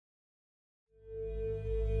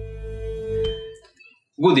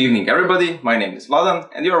Good evening, everybody. My name is Vladan,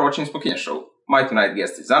 and you are watching Smokinya Show. My tonight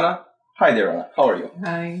guest is Anna. Hi there, Anna. How are you?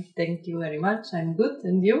 Hi, thank you very much. I'm good,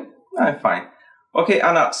 and you? I'm fine. Okay,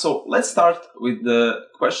 Anna, so let's start with the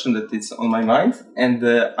question that is on my mind, and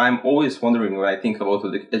I'm always wondering when I think about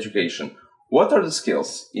education. What are the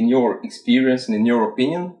skills, in your experience and in your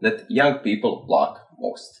opinion, that young people lack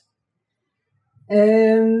most?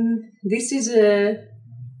 This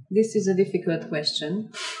is a difficult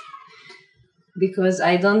question because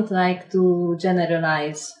I don't like to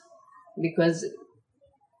generalize, because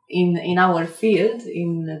in our field,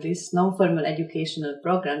 in these non-formal educational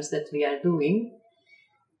programs that we are doing,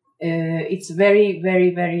 it's very,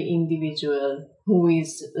 very, very individual who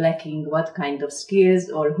is lacking what kind of skills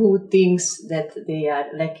or who thinks that they are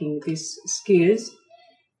lacking these skills.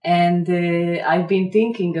 And I've been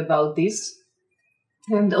thinking about this.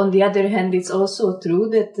 And on the other hand, it's also true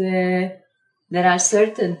that there are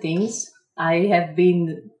certain things. I have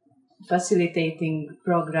been facilitating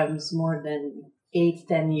programs more than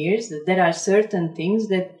 8-10 years. That there are certain things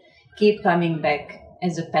that keep coming back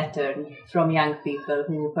as a pattern from young people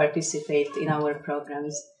who participate in our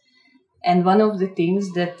programs. And one of the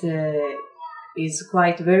things that is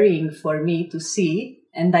quite worrying for me to see,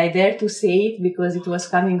 and I dare to say it because it was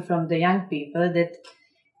coming from the young people, that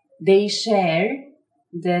they share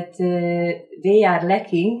that they are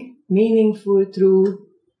lacking meaningful, true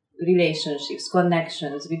relationships,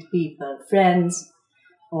 connections with people, friends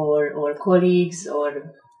or colleagues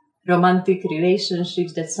or romantic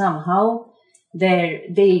relationships, that somehow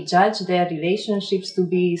they judge their relationships to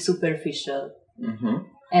be superficial. Mm-hmm.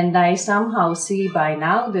 And I somehow see by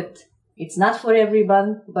now that it's not for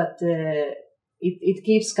everyone, but it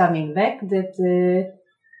keeps coming back that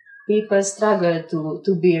people struggle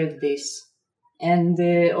to build this. And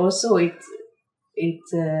also it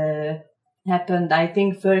happened, I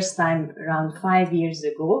think, first time around 5 years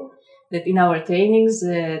ago, that in our trainings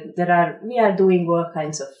we are doing all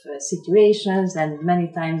kinds of situations, and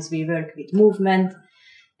many times we work with movement.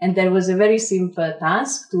 And there was a very simple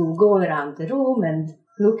task to go around the room and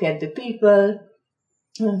look at the people,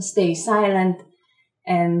 and stay silent.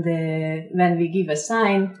 And when we give a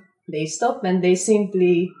sign, they stop and they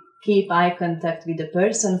simply keep eye contact with the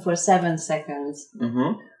person for 7 seconds,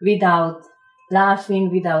 mm-hmm. without laughing,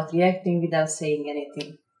 without reacting, without saying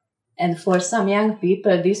anything. And for some young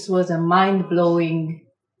people, this was a mind-blowing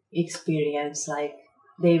experience. Like,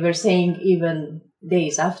 they were saying even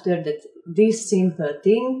days after that this simple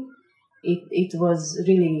thing, it was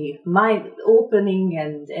really mind-opening,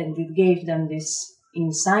 and it gave them this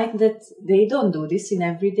insight that they don't do this in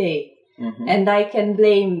every day. Mm-hmm. And I can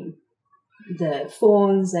blame the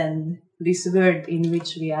phones and this world in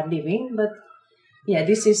which we are living, but yeah,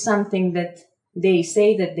 this is something that they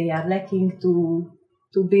say that they are lacking to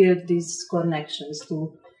build these connections,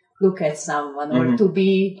 to look at someone, mm-hmm. or to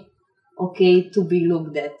be okay to be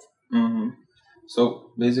looked at. Mm-hmm.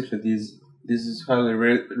 So basically this is highly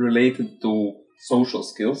related to social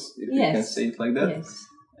skills, if yes. you can say it like that. Yes.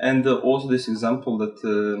 And also this example that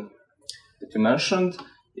you mentioned,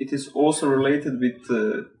 it is also related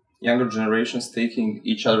with younger generations taking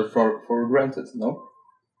each other for granted, no?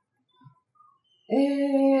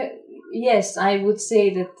 Yes, I would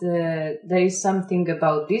say that there is something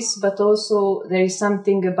about this, but also there is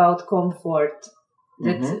something about comfort,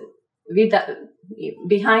 that mm-hmm.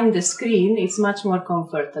 Behind the screen it's much more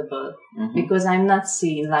comfortable, mm-hmm. because I'm not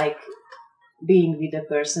seen like being with a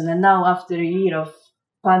person. And now, after a year of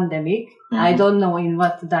pandemic, mm-hmm. I don't know in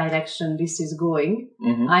what direction this is going.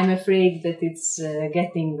 Mm-hmm. I'm afraid that it's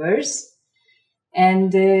getting worse.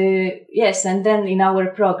 And yes, and then in our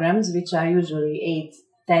programs, which are usually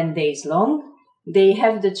 8-10 days long, they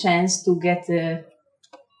have the chance to get a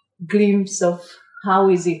glimpse of how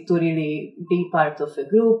is it to really be part of a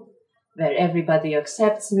group where everybody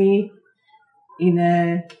accepts me. In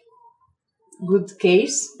a good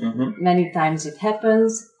case, mm-hmm. many times it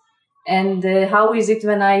happens. And how is it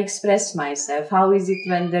when I express myself? How is it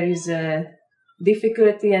when there is a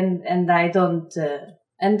difficulty and I don't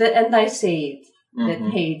and I say it, mm-hmm.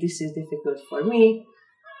 that hey, this is difficult for me,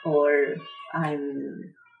 or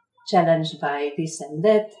I'm challenged by this and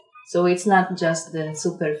that. So it's not just the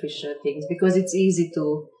superficial things, because it's easy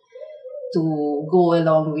to go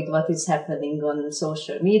along with what is happening on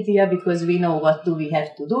social media, because we know what do we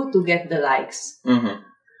have to do to get the likes. Mm-hmm.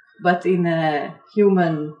 But in a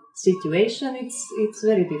human situation, it's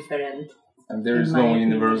very different. And there is no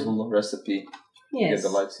universal recipe to get the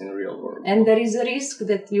likes in the real world. And there is a risk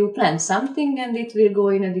that you plan something and it will go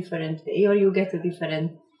in a different way, or you get a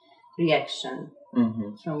different reaction,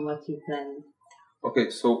 mm-hmm. from what you planned. Okay,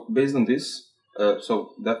 so based on this,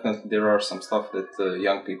 So definitely there are some stuff that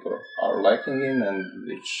young people are lacking in and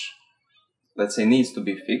which, let's say, needs to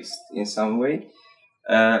be fixed in some way.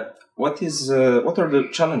 What are the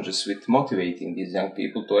challenges with motivating these young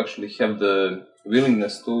people to actually have the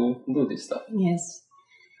willingness to do this stuff? Yes.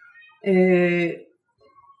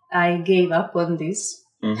 I gave up on this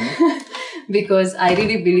because I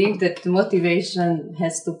really believe that motivation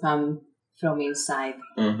has to come from inside.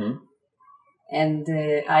 And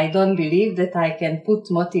I don't believe that I can put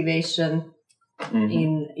motivation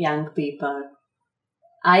in young people.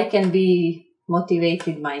 I can be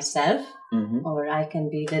motivated myself, or I can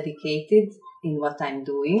be dedicated in what I'm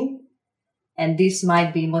doing. And this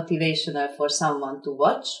might be motivational for someone to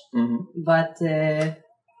watch, but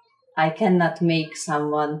I cannot make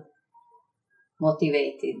someone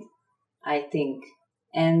motivated, I think.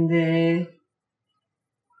 And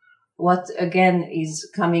what again is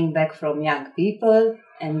coming back from young people,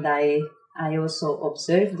 and I also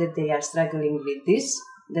observe that they are struggling with this,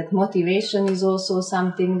 that motivation is also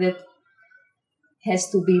something that has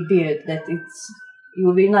to be built, that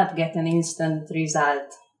you will not get an instant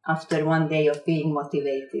result after one day of being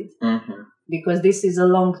motivated. Because this is a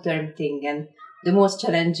long-term thing, and the most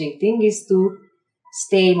challenging thing is to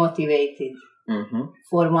stay motivated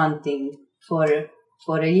for one thing, for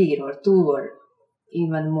a year or two or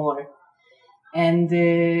even more. And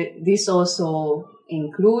this also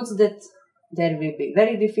includes that there will be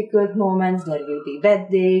very difficult moments, there will be bad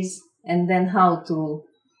days, and then how to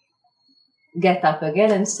get up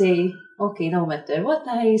again and say, okay, no matter what,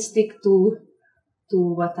 I stick to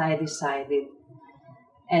what I decided.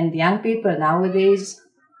 And young people nowadays,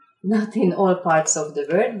 not in all parts of the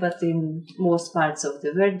world, but in most parts of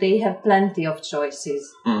the world, they have plenty of choices.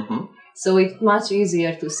 So it's much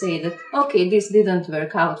easier to say that, okay, this didn't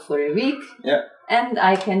work out for a week, and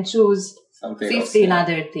I can choose something 15 else,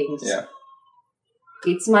 other things.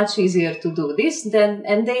 It's much easier to do this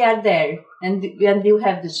and they are there, and you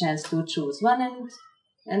have the chance to choose one,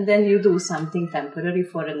 and then you do something temporary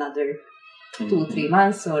for another 2-3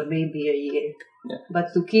 months or maybe a year.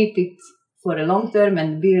 But to keep it for a long term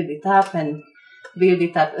and build it up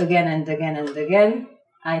again and again and again,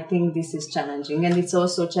 I think this is challenging, and it's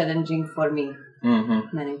also challenging for me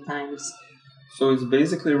many times. So it's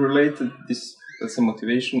basically related, this, let's say,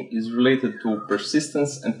 motivation is related to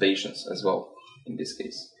persistence and patience as well, in this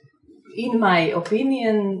case. In my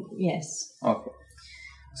opinion, yes. Okay.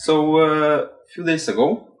 So a few days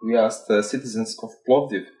ago, we asked citizens of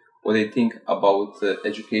Plovdiv what they think about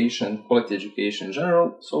education, quality education in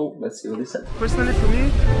general. So let's see what they said. Personally, for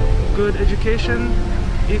me, good education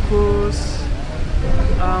equals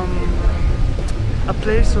a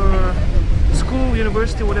place or school,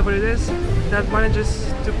 university, whatever it is, that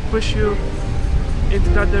manages to push you into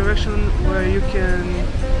that direction where you can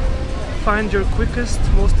find your quickest,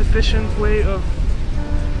 most efficient way of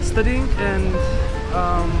studying and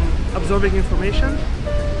absorbing information,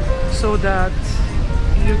 so that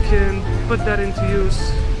you can put that into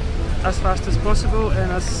use as fast as possible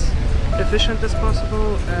and as efficient as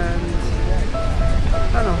possible, and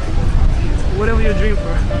I don't know, whatever you dream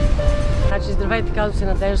for. Значи, здравейте, казвам се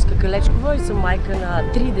Надежда Скакалечкова и съм майка на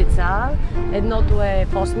 3 деца. Едното е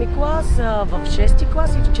в 8-ми клас, в 6-ти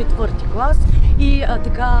клас и в 4-ти клас. И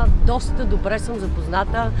така доста добре съм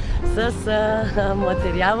запозната с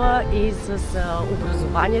материала и с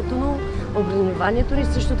образованието ни.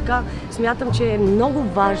 Също така смятам, че е много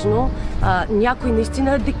важно някой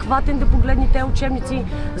наистина адекватен да погледне тези учебници,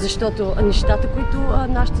 защото нещата, които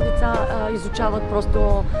нашите деца изучават,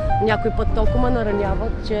 просто някой път толкова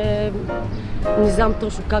нараняват, че не знам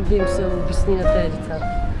точно как да им се обясни на тези деца.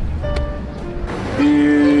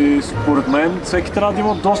 И според мен всеки трябва да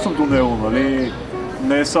има достъп до него, нали?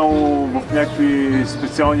 Не е само в някакви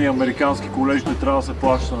специални американски колежи, не трябва да се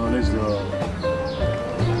плаща, нали,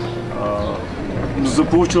 за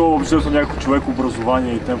получил обществено някой човек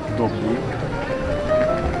образование и тем подобни.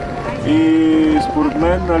 И според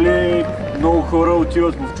мен, нали, много хора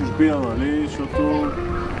отиват в чужбина, нали, защото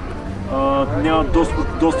нямат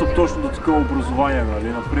достъп точно до такова образование, нали.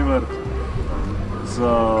 Например,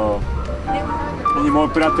 едни мои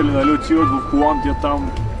приятели, нали, отиват в Холандия,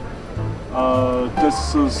 там те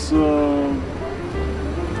са с,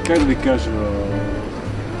 как да ви кажа,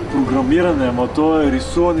 програмиране, ама то е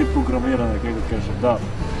рисуване и програмиране, как да кажа, да.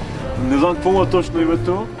 Не знам какво е точно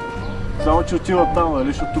името, само че отиват там, нали,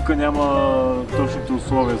 защото тук няма точните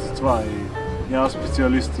условия за това и няма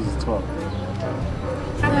специалисти за това.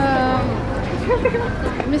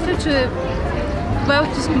 Мисля, че това е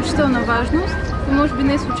от изключителна важност и може би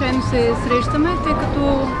не случайно се срещаме, тъй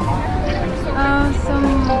като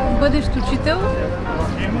съм бъдещ учител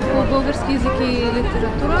по български език и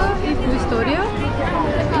литература и по история.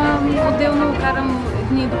 Отделно карам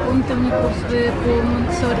едни допълнителни курсове по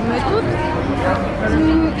Монтесори метод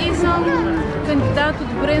и съм кандидат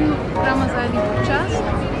одобрен в програма Заедно в час,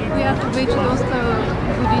 която вече доста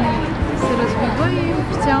години се развива и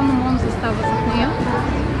официално МОН застава зад нея,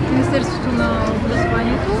 Министерството на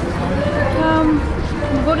образованието.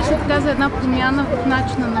 Говори се така за една промяна в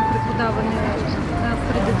начина на преподаване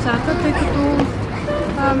пред децата, тъй като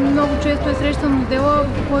много често е срещан модела,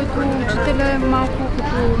 в който учителя е малко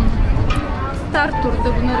като стартор,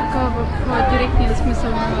 да го нарека в директния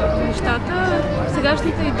смисъл на нещата.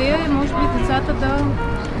 Сегашната идея е, може би, децата да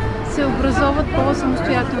се образоват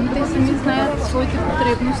по-самостоятелно. Те сами знаят своите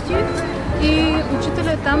потребности и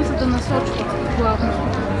учителя е там, за да насочва главно.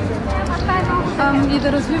 И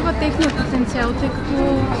да развива техния потенциал, тъй като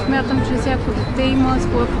смятам, че всяко дете има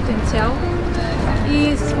своя потенциал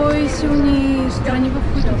и свои силни страни,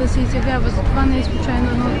 в които да се изявява. Затова не е случайно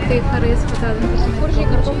едно дете харесва даден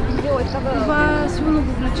предмет. Това силно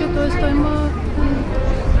го влече, т.е. той има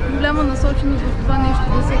голяма насоченост в това нещо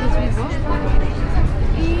да се развива.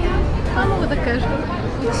 И това мога да кажа.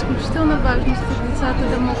 От изключителна важност е децата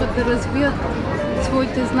да могат да развият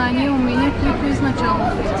своите знания и умения, които изначално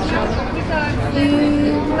притежават. И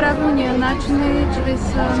правилният начин е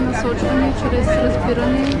чрез насочване, чрез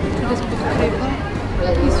разбиране, чрез подкрепа,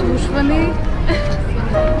 изслушване.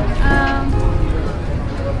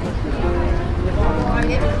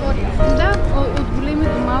 Да, от големи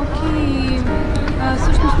до малки и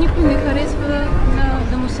всъщност никой не харесва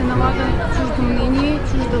да му се налага чуждо мнение,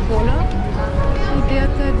 чужда воля.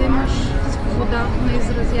 Идеята е да имаш свобода на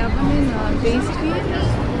изразяване, на действие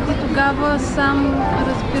и тогава сам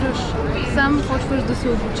разбираш, сам почваш да се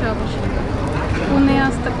обучаваш. Поне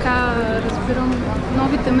аз така разбирам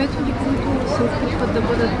новите методи, които се опитват да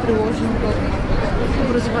бъдат приложени в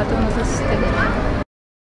образователната система.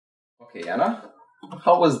 Okay, Anna,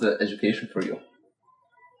 how was the education for you?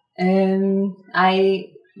 I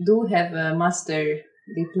do have a master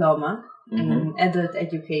diploma in adult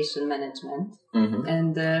education management, and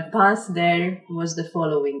the path there was the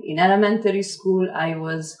following. In elementary school, I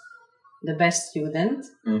was the best student.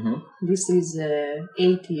 This is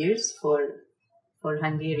 8 years for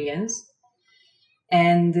Hungarians,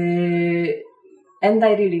 and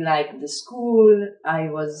I really liked the school. I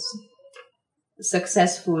was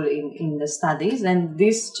successful in the studies, and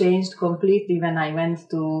this changed completely when I went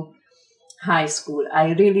to high school. I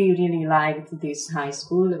really liked this high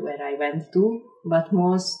school where I went to, but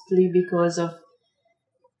mostly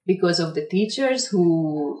because of the teachers who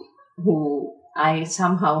I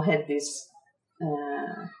somehow had this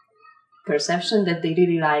perception that they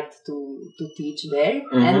really liked to teach there,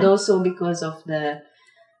 and also because of the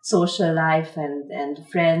social life and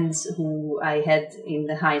friends who I had in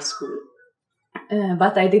the high school.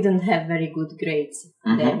 But I didn't have very good grades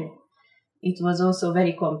there. It was also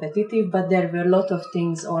very competitive, but there were a lot of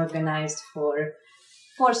things organized for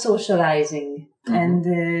socializing, and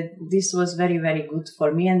this was very good for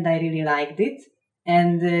me, and I really liked it.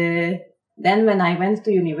 And then when I went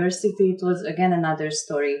to university, it was again another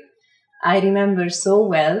story. I remember so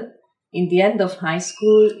well, in the end of high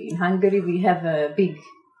school in Hungary, we have a big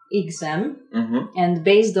exam, and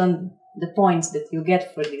based on the points that you get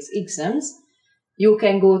for these exams, you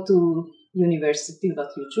can go to university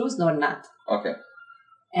what you choose or not. Okay.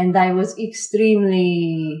 And I was extremely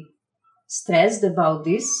stressed about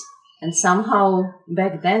this, and somehow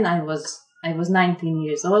back then I was 19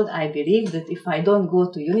 years old. I believed that if I don't go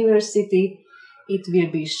to university, it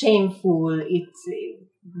will be shameful,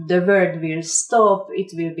 the world will stop, it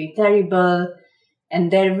will be terrible.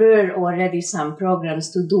 And there were already some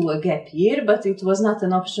programs to do a gap year, but it was not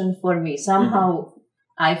an option for me. Somehow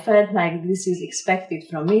I felt like this is expected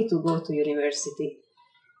from me to go to university.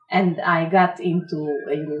 And I got into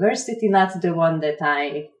a university, not the one that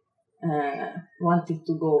I wanted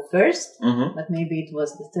to go first, but maybe it was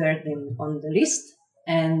the third on the list.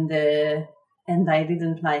 And I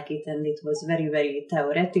didn't like it, and it was very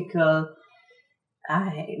theoretical.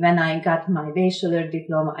 When I got my bachelor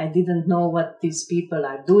diploma, I didn't know what these people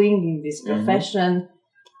are doing in this profession,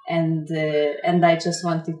 and I just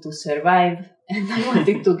wanted to survive, and I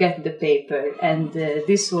wanted to get the paper. And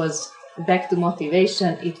this was back to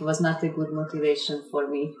motivation. It was not a good motivation for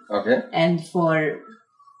me. Okay. And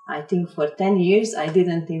I think for 10 years, I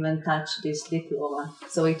didn't even touch this diploma.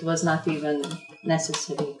 So it was not even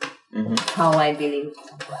necessary, how I believed.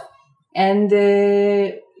 And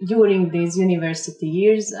during these university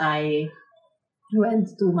years, I went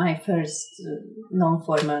to my first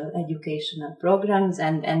non-formal educational programs,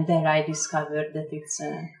 and there I discovered that it's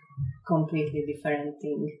a completely different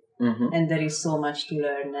thing. And there is so much to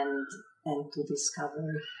learn and to discover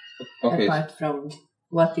apart from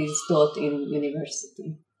what is taught in university.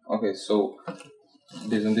 Okay, so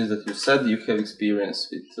based on this that you said, you have experience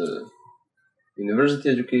with university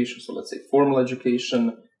education, so let's say formal education.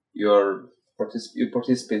 You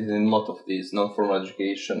participated in a lot of these non-formal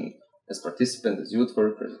education as participant, as youth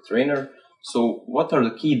worker, as a trainer. So what are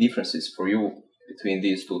the key differences for you between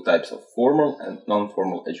these two types of formal and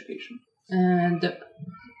non-formal education?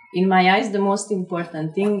 In my eyes, the most important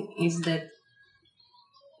thing is that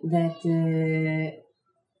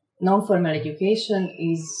non-formal education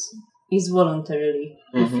is voluntarily.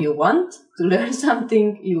 If you want to learn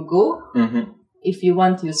something, you go. If you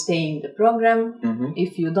want, you stay in the program.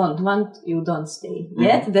 If you don't want, you don't stay.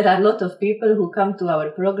 Yet there are a lot of people who come to our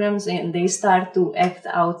programs and they start to act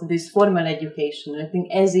out this formal education, I think,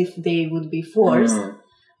 as if they would be forced.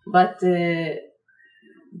 But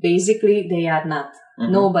basically, they are not.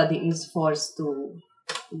 Nobody is forced to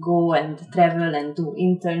go and travel and do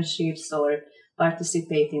internships or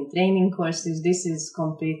participate in training courses. This is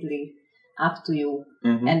completely up to you.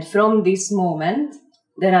 And from this moment,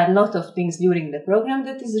 there are a lot of things during the program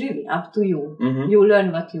that is really up to you. You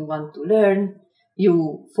learn what you want to learn.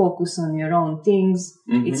 You focus on your own things.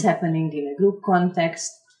 It's happening in a group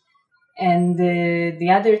context. And the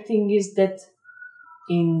other thing is that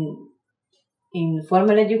in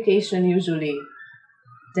formal education, usually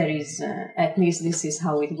there is, at least this is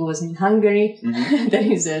how it goes in Hungary,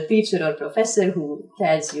 there is a teacher or professor who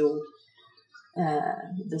tells you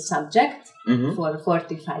the subject for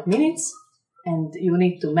 45 minutes and you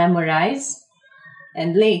need to memorize.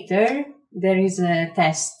 And later there is a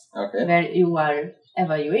test where you are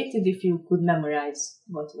evaluated if you could memorize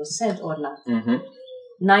what was said or not.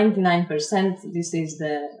 99% this is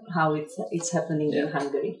how it's happening in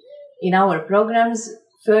Hungary. In our programs,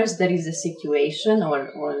 first there is a situation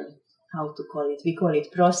or how to call it. We call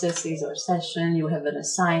it processes or session. You have an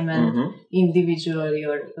assignment individually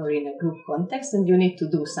or in a group context and you need to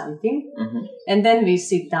do something. And then we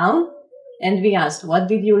sit down and we ask, what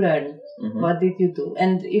did you learn? What did you do?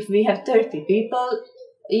 And if we have 30 people,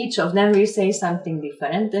 each of them will say something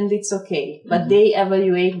different and it's okay. But they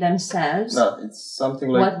evaluate themselves it's something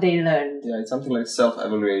like what they learned. Yeah, it's something like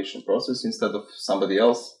self-evaluation process instead of somebody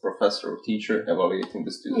else, professor or teacher, evaluating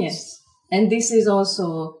the students. Yes. And this is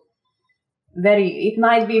also it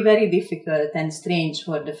might be very difficult and strange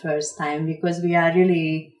for the first time because we are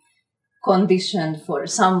really conditioned for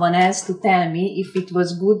someone else to tell me if it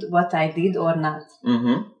was good what I did or not.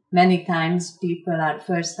 Many times people are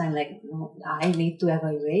first time like, no, I need to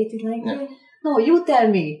evaluate it. Like, no, you tell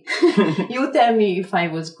me. You tell me if I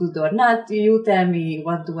was good or not. You tell me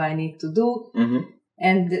what do I need to do.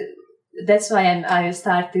 And that's why I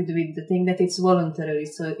started with the thing that it's voluntary.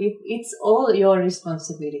 So it's all your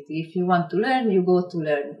responsibility. If you want to learn, you go to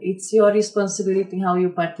learn. It's your responsibility how you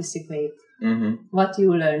participate, what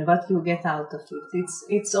you learn, what you get out of it.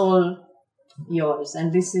 It's all yours.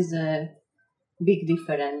 And this is a big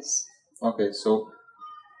difference. Okay, so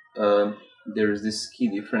there is this key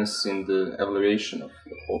difference in the evaluation of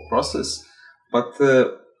the whole process. But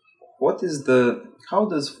how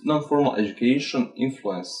does non-formal education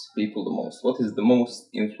influence people the most? What is the most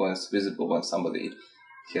influence visible when somebody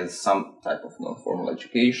has some type of non-formal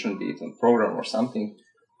education, be it on program or something?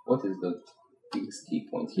 What is the biggest key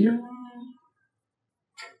point here?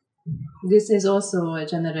 This is also a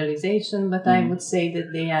generalization, but I would say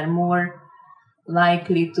that they are more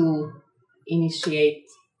likely to initiate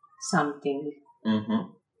something.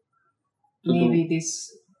 Maybe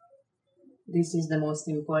this is the most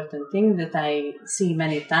important thing that I see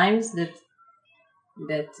many times, that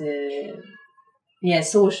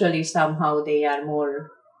socially somehow they are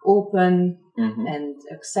more open and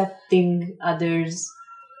accepting others,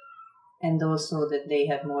 and also that they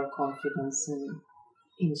have more confidence in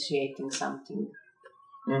initiating something.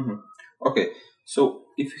 Okay, so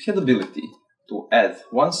if you had the ability to add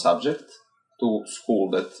one subject to school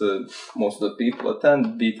that most of the people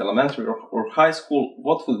attend, be it elementary or high school,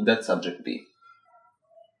 what would that subject be?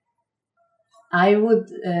 I would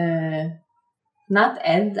not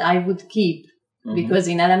add, I would keep. Because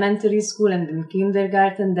in elementary school and in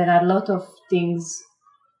kindergarten, there are a lot of things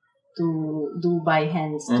to do by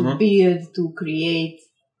hands, to build, to create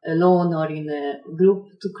alone or in a group,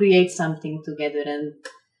 to create something together. And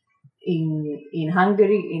in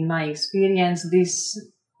Hungary, in my experience, this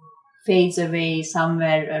fades away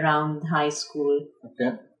somewhere around high school,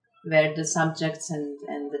 where the subjects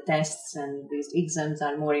and the tests and these exams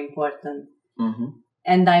are more important.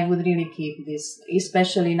 And I would really keep this,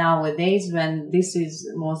 especially nowadays when this is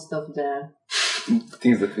most of the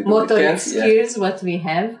things that we do with motoric hands. skills, what we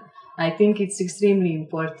have. I think it's extremely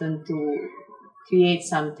important to create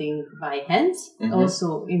something by hands,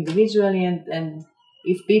 also individually, and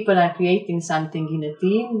if people are creating something in a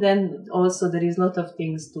team, then also there is a lot of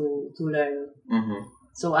things to learn.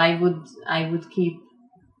 So I would keep,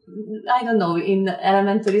 I don't know, in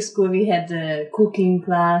elementary school we had a cooking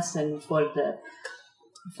class, and for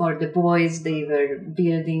the boys they were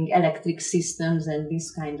building electric systems and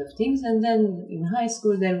these kind of things, and then in high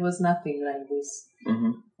school there was nothing like this.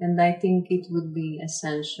 And I think it would be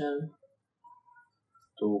essential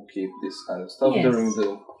to keep this kind of stuff during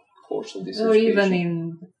the course of this or education. even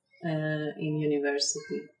in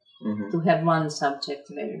university, to have one subject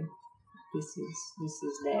where this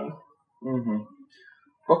is there.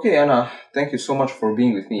 Okay, Anna, thank you so much for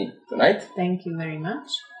being with me tonight. Thank you very much.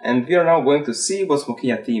 And we are now going to see what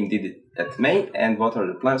Smokinya team did at May and what are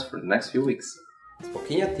the plans for the next few weeks.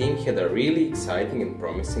 Smokinya team had a really exciting and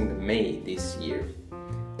promising May this year.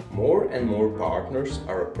 More and more partners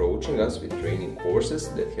are approaching us with training courses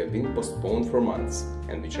that have been postponed for months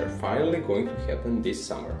and which are finally going to happen this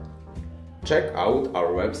summer. Check out our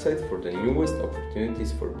website for the newest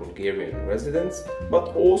opportunities for Bulgarian residents,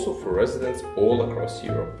 but also for residents all across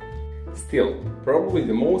Europe. Still, probably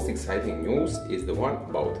the most exciting news is the one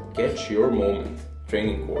about Catch Your Moment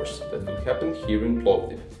training course that will happen here in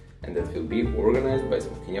Plovdiv and that will be organized by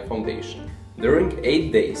Smokinya Foundation. During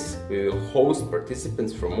 8 days, we will host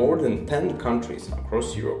participants from more than 10 countries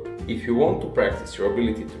across Europe. If you want to practice your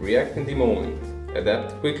ability to react in the moment,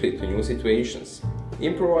 adapt quickly to new situations,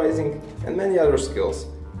 improvising and many other skills,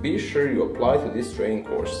 be sure you apply to this training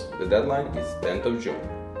course. The deadline is 10th of June.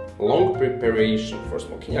 Long preparation for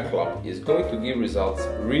Smokinya Club is going to give results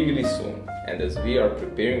really soon, and as we are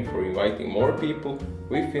preparing for inviting more people,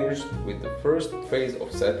 we finished with the first phase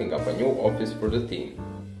of setting up a new office for the team.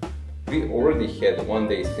 We already had 1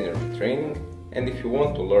 day synergy training, and if you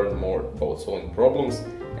want to learn more about solving problems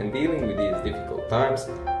and dealing with these difficult times,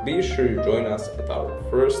 be sure you join us at our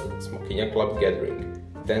first Smokinya Club gathering,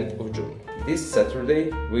 10th of June. This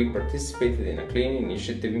Saturday, we participated in a cleaning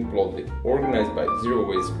initiative in Plovdiv, organized by Zero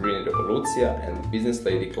Waste Green Revolucija and Business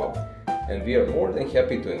Lady Club, and we are more than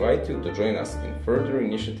happy to invite you to join us in further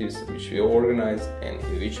initiatives which we organize and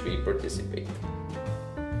in which we participate.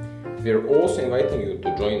 We are also inviting you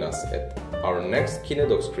to join us at our next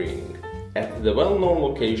Kinedog screening. At the well-known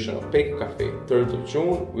location of Pek Cafe, 3rd of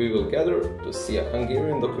June, we will gather to see a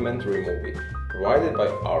Hungarian documentary movie provided by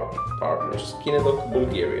our partners Kinedog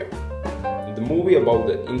Bulgaria. The movie about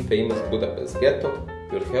the infamous Budapest ghetto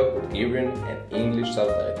will have Bulgarian and English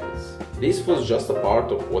subtitles. This was just a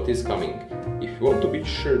part of what is coming. If you want to be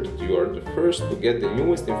sure that you are the first to get the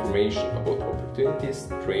newest information about opportunities,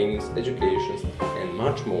 trainings, educations, and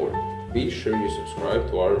much more, be sure you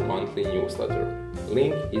subscribe to our monthly newsletter.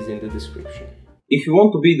 Link is in the description. If you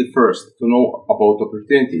want to be the first to know about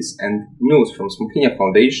opportunities and news from Smokinya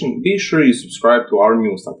Foundation, be sure you subscribe to our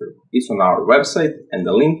newsletter. It's on our website and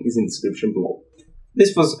the link is in the description below.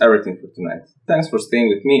 This was everything for tonight. Thanks for staying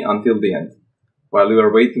with me until the end. While you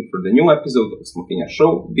are waiting for the new episode of Smokinya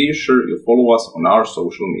Show, be sure you follow us on our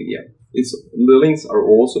social media. The links are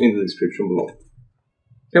also in the description below.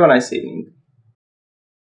 Have a nice evening.